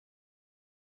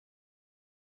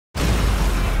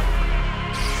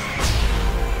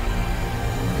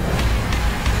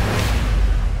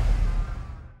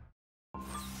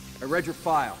read your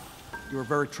file. You're a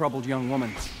very troubled young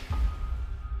woman.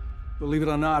 Believe it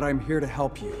or not, I'm here to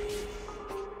help you.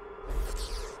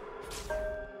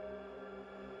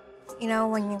 You know,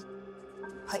 when you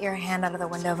put your hand out of the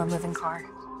window of a moving car,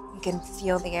 you can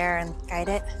feel the air and guide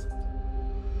it.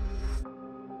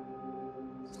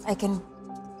 I can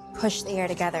push the air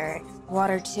together,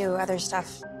 water too, other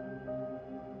stuff.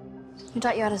 Who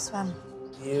taught you how to swim?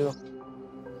 You.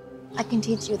 I can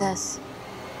teach you this.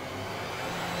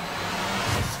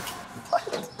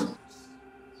 What?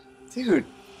 Dude.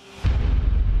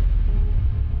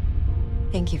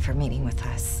 Thank you for meeting with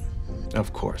us.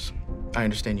 Of course. I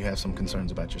understand you have some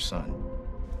concerns about your son.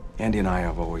 Andy and I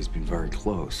have always been very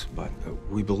close, but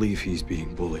we believe he's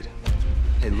being bullied.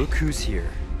 Hey, look who's here.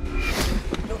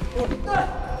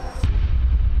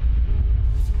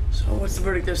 So what's the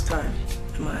verdict this time?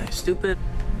 Am I stupid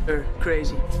or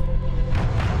crazy?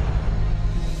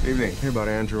 Evening. Hear about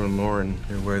Andrew and Lauren.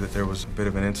 You're aware that there was a bit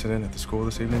of an incident at the school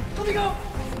this evening? Let me go!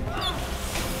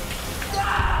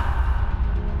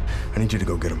 I need you to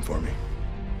go get them for me.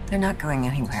 They're not going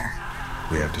anywhere.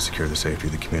 We have to secure the safety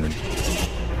of the community.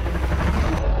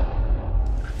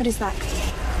 What is that?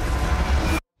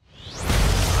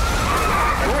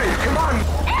 Hurry, come on!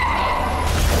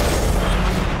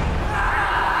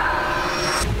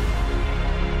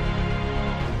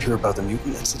 Hear about the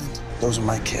mutant incident? Those are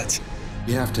my kids.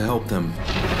 You have to help them.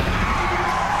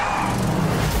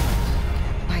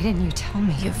 Why didn't you tell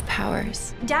me? You have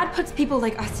powers. Dad puts people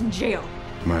like us in jail.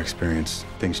 In my experience,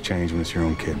 things change when it's your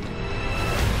own kid.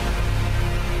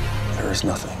 There is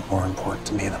nothing more important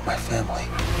to me than my family.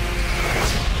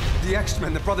 The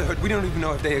X-Men, the Brotherhood, we don't even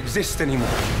know if they exist anymore.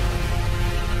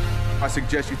 I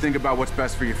suggest you think about what's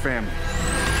best for your family.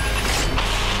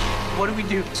 What do we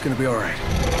do? It's gonna be all right.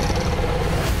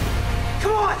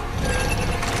 Come on!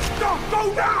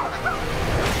 Go now!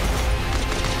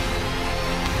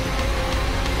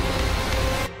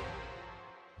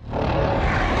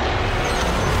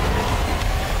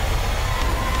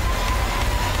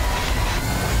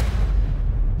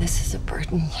 This is a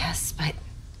burden, yes, but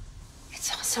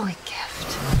it's also a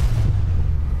gift.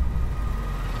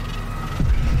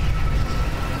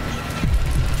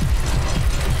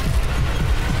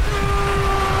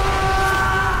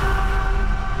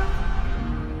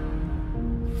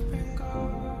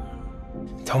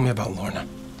 Tell me about Lorna.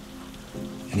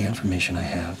 Any information I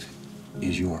have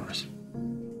is yours,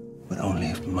 but only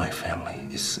if my family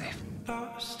is safe.